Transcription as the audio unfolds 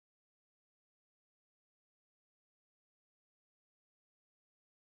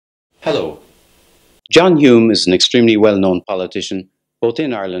Hello. John Hume is an extremely well-known politician, both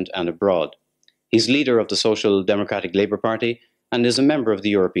in Ireland and abroad. He's leader of the Social Democratic Labour Party and is a member of the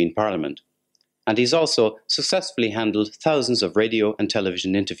European Parliament. And he's also successfully handled thousands of radio and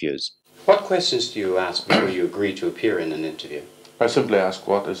television interviews. What questions do you ask before you agree to appear in an interview? I simply ask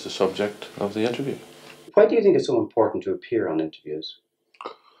what is the subject of the interview. Why do you think it's so important to appear on interviews?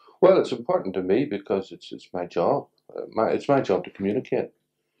 Well, it's important to me because it's my job. It's my job to communicate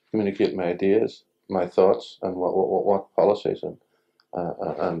my ideas, my thoughts, and what policies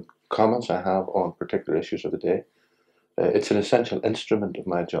and comments I have on particular issues of the day. It's an essential instrument of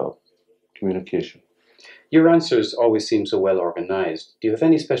my job, communication. Your answers always seem so well organized. Do you have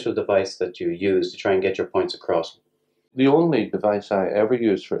any special device that you use to try and get your points across? The only device I ever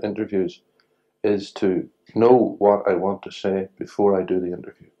use for interviews is to know what I want to say before I do the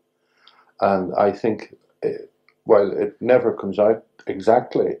interview. And I think, while it never comes out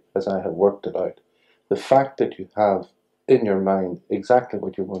exactly as I have worked it out, the fact that you have in your mind exactly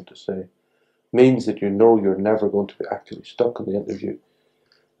what you want to say means that you know you're never going to be actually stuck in the interview.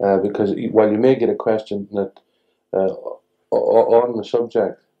 Because while you may get a question that on the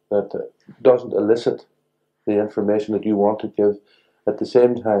subject that doesn't elicit the information that you want to give, at the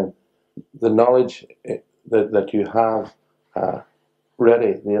same time, the knowledge that you have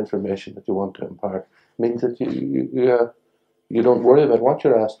ready, the information that you want to impart, means that you don't worry about what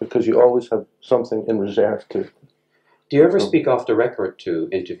you're asked because you always have something in reserve too. Do you ever speak off the record to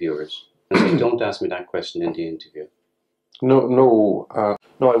interviewers and say, "Don't ask me that question in the interview"? No,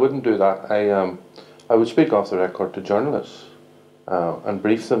 I wouldn't do that. I would speak off the record to journalists and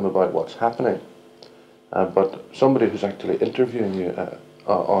brief them about what's happening. But somebody who's actually interviewing you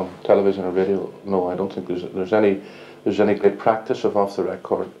on television or radio, no, I don't think there's any great practice of off the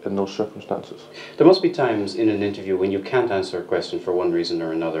record in those circumstances. There must be times in an interview when you can't answer a question for one reason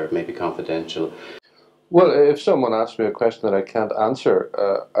or another, it may be confidential. Well, if someone asks me a question that I can't answer,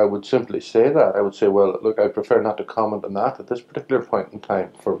 I would simply say that. I would say, well, look, I prefer not to comment on that at this particular point in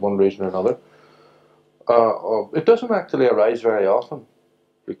time for one reason or another. It doesn't actually arise very often.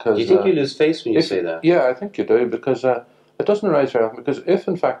 Because, do you think you lose face when you say that? Yeah, I think you do, because it doesn't arise very often. Because if,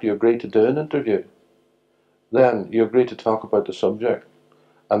 in fact, you agree to do an interview, then you agree to talk about the subject,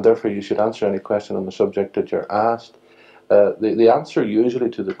 and therefore you should answer any question on the subject that you're asked. The answer usually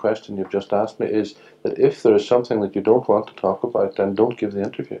to the question you've just asked me is that if there is something that you don't want to talk about, then don't give the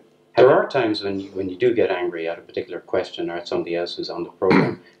interview. There are times when you do get angry at a particular question or at somebody else who's on the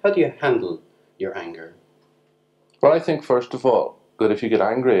program. How do you handle your anger? Well, I think, first of all, that if you get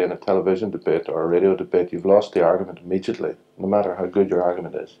angry in a television debate or a radio debate, you've lost the argument immediately, no matter how good your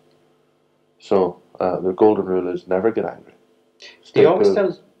argument is. So the golden rule is never get angry. Do you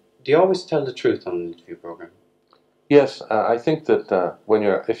always tell the truth on an interview program? Yes, I think that when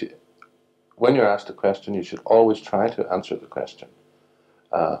you're asked a question, you should always try to answer the question.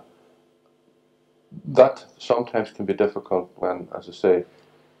 That sometimes can be difficult when, as I say,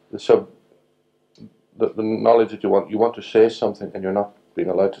 the knowledge that you want to say something and you're not being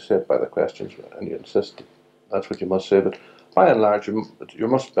allowed to say it by the questions, and you insist that's what you must say. But by and large, you're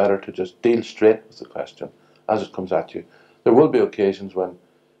much better to just deal straight with the question as it comes at you. There will be occasions when,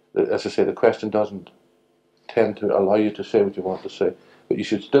 as I say, the question doesn't tend to allow you to say what you want to say, but you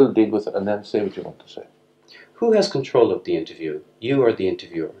should still deal with it and then say what you want to say. Who has control of the interview, you or the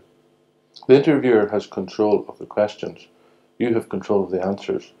interviewer? The interviewer has control of the questions. You have control of the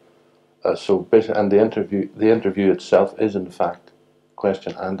answers. And the interview itself is in fact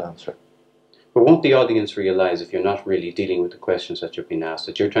question and answer. But won't the audience realise, if you're not really dealing with the questions that you're being asked,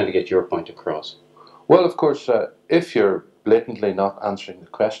 that you're trying to get your point across? Well, of course, if you're blatantly not answering the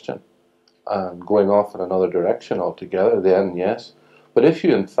question and going off in another direction altogether, then yes. But if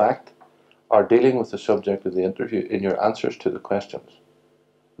you in fact are dealing with the subject of the interview in your answers to the questions,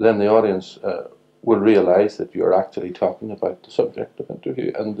 then the audience will realise that you're actually talking about the subject of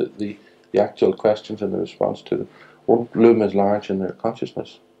interview, and that the actual questions and the response to them won't loom as large in their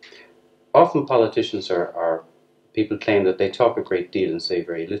consciousness. Often politicians or people claim that they talk a great deal and say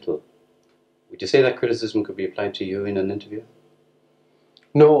very little. Would you say that criticism could be applied to you in an interview?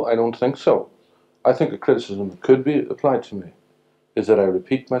 No, I don't think so. I think a criticism that could be applied to me is that I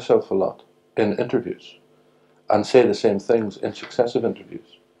repeat myself a lot in interviews and say the same things in successive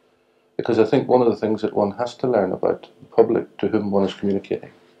interviews. Because I think one of the things that one has to learn about the public to whom one is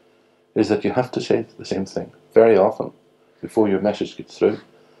communicating is that you have to say the same thing very often before your message gets through.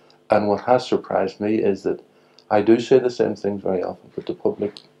 And what has surprised me is that I do say the same things very often, but the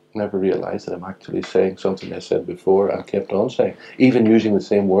public never realise that I'm actually saying something I said before and kept on saying, even using the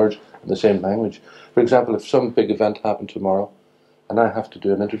same words and the same language. For example, if some big event happened tomorrow and I have to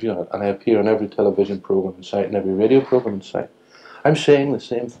do an interview on it, and I appear on every television program in sight and every radio program in sight, I'm saying the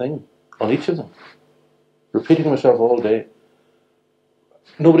same thing on each of them, repeating myself all day.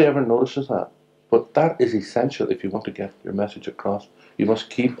 Nobody ever notices that, but that is essential if you want to get your message across. You must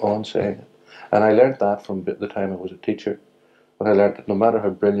keep on saying it. And I learned that from the time I was a teacher, when I learned that no matter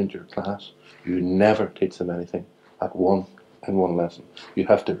how brilliant your class, you never teach them anything in one lesson. You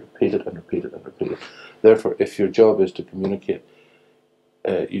have to repeat it and repeat it and repeat it. Therefore, if your job is to communicate,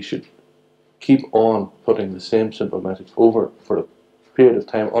 you should keep on putting the same simple message over for a period of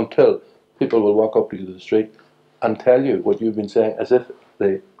time until people will walk up to you in the street and tell you what you've been saying as if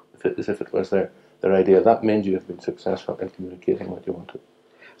it was their idea. That means you have been successful in communicating what you wanted.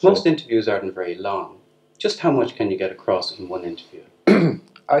 Most interviews aren't very long. Just how much can you get across in one interview?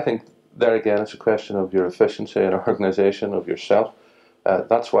 I think there again it's a question of your efficiency and organisation of yourself.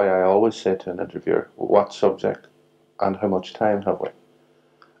 That's why I always say to an interviewer, what subject and how much time have we?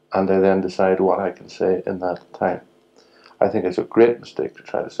 And I then decide what I can say in that time. I think it's a great mistake to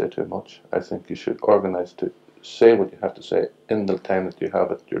try to say too much. I think you should organise to say what you have to say in the time that you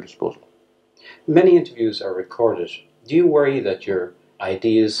have at your disposal. Many interviews are recorded. Do you worry that your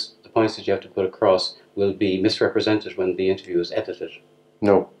ideas, the points that you have to put across, will be misrepresented when the interview is edited?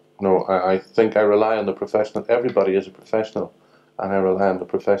 No. I think I rely on the professional. Everybody is a professional, and I rely on the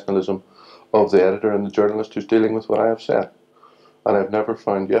professionalism of the editor and the journalist who's dealing with what I have said. And I've never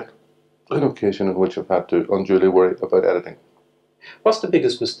found yet an occasion in which I've had to unduly worry about editing. What's the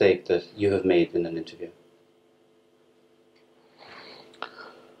biggest mistake that you have made in an interview?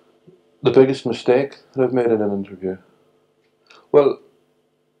 The biggest mistake that I've made in an interview? Well,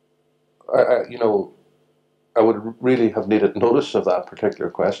 I would really have needed notice of that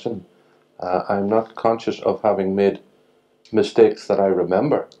particular question. I'm not conscious of having made mistakes that I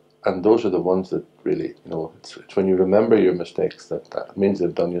remember, and those are the ones that really, it's when you remember your mistakes that means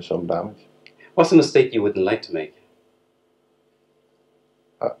they've done you some damage. What's a mistake you wouldn't like to make?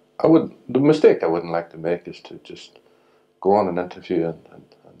 The mistake I wouldn't like to make is to just go on an interview and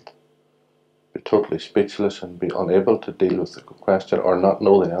be totally speechless and be unable to deal with the question or not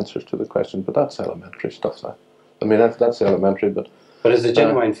know the answers to the question. But that's elementary stuff. That's elementary. But there's a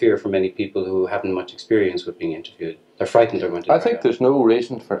genuine fear for many people who haven't much experience with being interviewed. They're frightened they're going to. I think there's no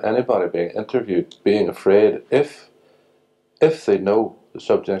reason for anybody being interviewed being afraid if they know the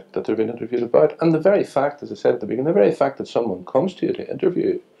subject that they're being interviewed about. And the very fact, as I said at the beginning, the very fact that someone comes to you to interview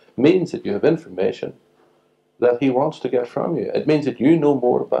you means that you have information that he wants to get from you. It means that you know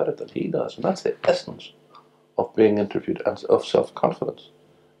more about it than he does. And that's the essence of being interviewed and of self-confidence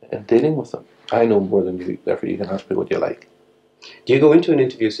in dealing with them. I know more than you, therefore you can ask me what you like. Do you go into an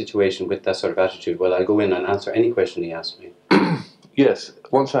interview situation with that sort of attitude? Well, I'll go in and answer any question he asks me. Yes,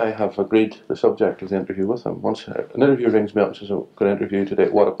 once I have agreed the subject of the interview with him, once an interviewer rings me up and says, "Oh, going to interview you today,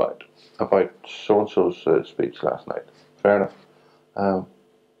 what about? About so-and-so's speech last night." Fair enough.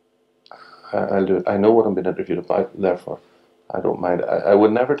 I'll do it. I know what I'm being interviewed about, therefore I don't mind. I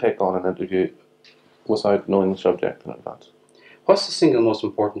would never take on an interview without knowing the subject in advance. What's the single most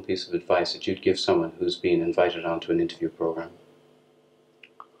important piece of advice that you'd give someone who's been invited onto an interview program?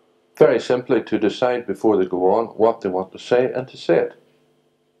 Very simply, to decide before they go on what they want to say and to say it.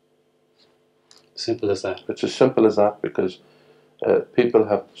 Simple as that. It's as simple as that, because people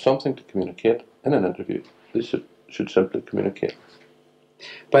have something to communicate in an interview. They should simply communicate.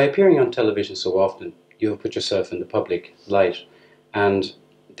 By appearing on television so often, you have put yourself in the public light, and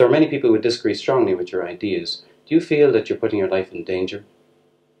there are many people who would disagree strongly with your ideas. Do you feel that you're putting your life in danger?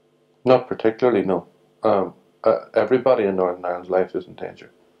 Not particularly, no. Everybody in Northern Ireland's life is in danger.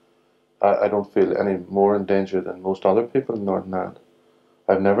 I don't feel any more in danger than most other people in Northern Ireland.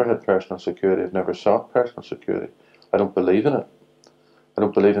 I've never had personal security. I've never sought personal security. I don't believe in it. I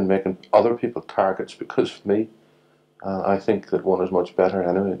don't believe in making other people targets because of me. I think that one is much better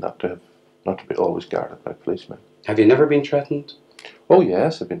anyway not to be always guarded by policemen. Have you never been threatened? Oh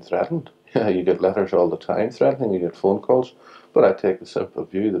yes, I've been threatened. You get letters all the time threatening, you get phone calls, but I take the simple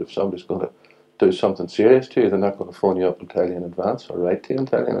view that if somebody's going to do something serious to you, they're not going to phone you up and tell you in advance, or write to you and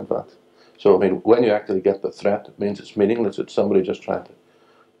tell you in advance. So, when you actually get the threat, it means it's meaningless. It's somebody just trying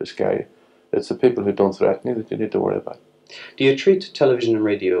to scare you. It's the people who don't threaten you that you need to worry about. Do you treat television and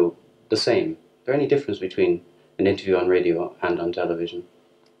radio the same? Is there any difference between an interview on radio and on television?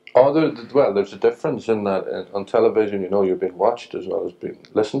 Well, there's a difference in that on television, you're being watched as well as being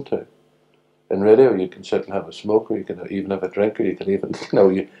listened to. In radio, you can sit and have a smoke, or you can even have a drink, or you can even,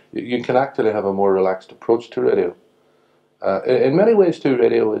 you can actually have a more relaxed approach to radio. In many ways, too,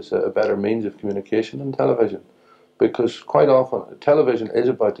 radio is a better means of communication than television, because quite often television is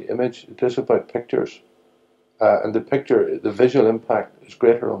about the image, it is about pictures, And the visual impact is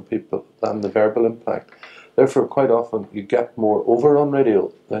greater on people than the verbal impact. Therefore, quite often you get more over on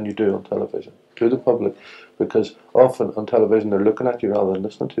radio than you do on television to the public, because often on television they're looking at you rather than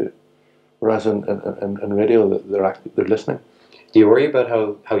listening to you, whereas in radio they're listening. Do you worry about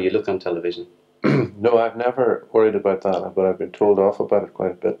how you look on television? No, I've never worried about that, but I've been told off about it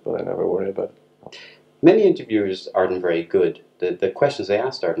quite a bit, but I never worry about it. No. Many interviewers aren't very good. The questions they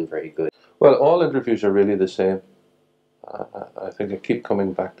asked aren't very good. Well, all interviews are really the same. I think I keep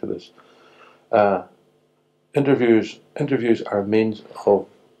coming back to this. Interviews are a means of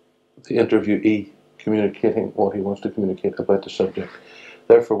the interviewee communicating what he wants to communicate about the subject.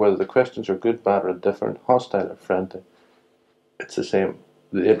 Therefore, whether the questions are good, bad, or indifferent, hostile or friendly, it's the same.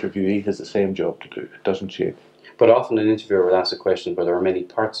 The interviewee has the same job to do. It doesn't change. But often an interviewer will ask a question where there are many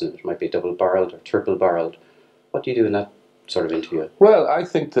parts in it. It might be double-barreled or triple-barreled. What do you do in that sort of interview? Well, I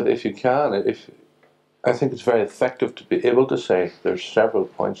think that if you can, I think it's very effective to be able to say there's several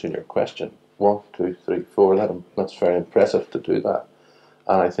points in your question. 1, 2, 3, 4. That's very impressive to do that.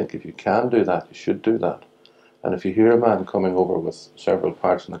 And I think if you can do that, you should do that. And if you hear a man coming over with several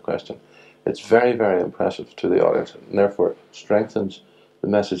parts in the question, it's very, very impressive to the audience, and therefore it strengthens the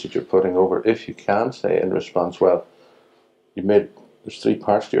message that you're putting over. If you can say in response, well, there's 3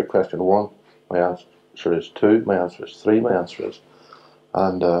 parts to your question. 1, my answer is 2, my answer is 3, my answer is.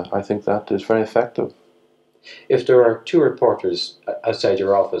 And I think that is very effective. If there are 2 reporters outside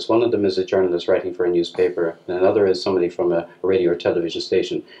your office, one of them is a journalist writing for a newspaper, and another is somebody from a radio or television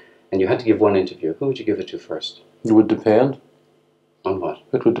station, and you had to give one interview, who would you give it to first? It would depend. On what?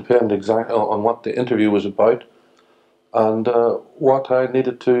 It would depend exactly on what the interview was about, and what I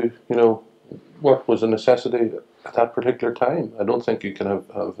needed to, what was a necessity at that particular time. I don't think you can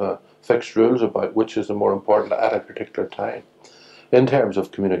have fixed rules about which is the more important at a particular time. In terms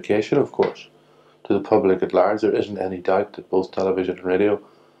of communication, of course, to the public at large, there isn't any doubt that both television and radio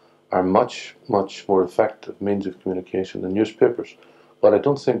are much, much more effective means of communication than newspapers. But I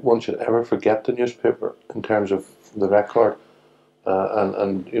don't think one should ever forget the newspaper in terms of the record,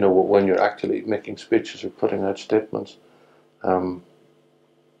 and when you're actually making speeches or putting out statements,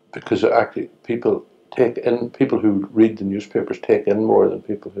 because actually people who read the newspapers take in more than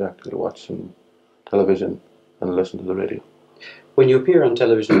people who actually watch some television and listen to the radio. When you appear on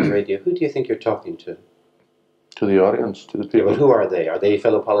television and radio, who do you think you're talking to? To the audience, to the people. Yeah, but who are they? Are they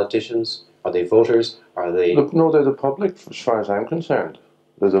fellow politicians? Are they voters? Are they... Look, no, they're the public, as far as I'm concerned.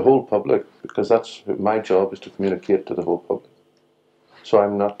 They're the whole public, because that's my job, is to communicate to the whole public. So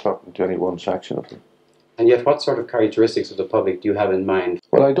I'm not talking to any one section of them. And yet, what sort of characteristics of the public do you have in mind?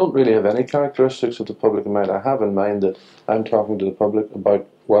 Well, I don't really have any characteristics of the public in mind. I have in mind that I'm talking to the public about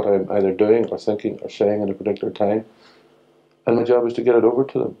what I'm either doing or thinking or saying at a particular time. And my job is to get it over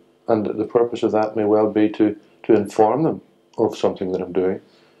to them. And the purpose of that may well be to inform them of something that I'm doing.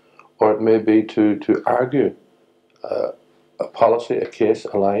 Or it may be to argue a policy, a case,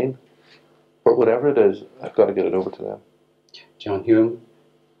 a line. But whatever it is, I've got to get it over to them. John Hume,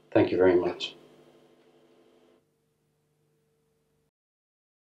 thank you very much.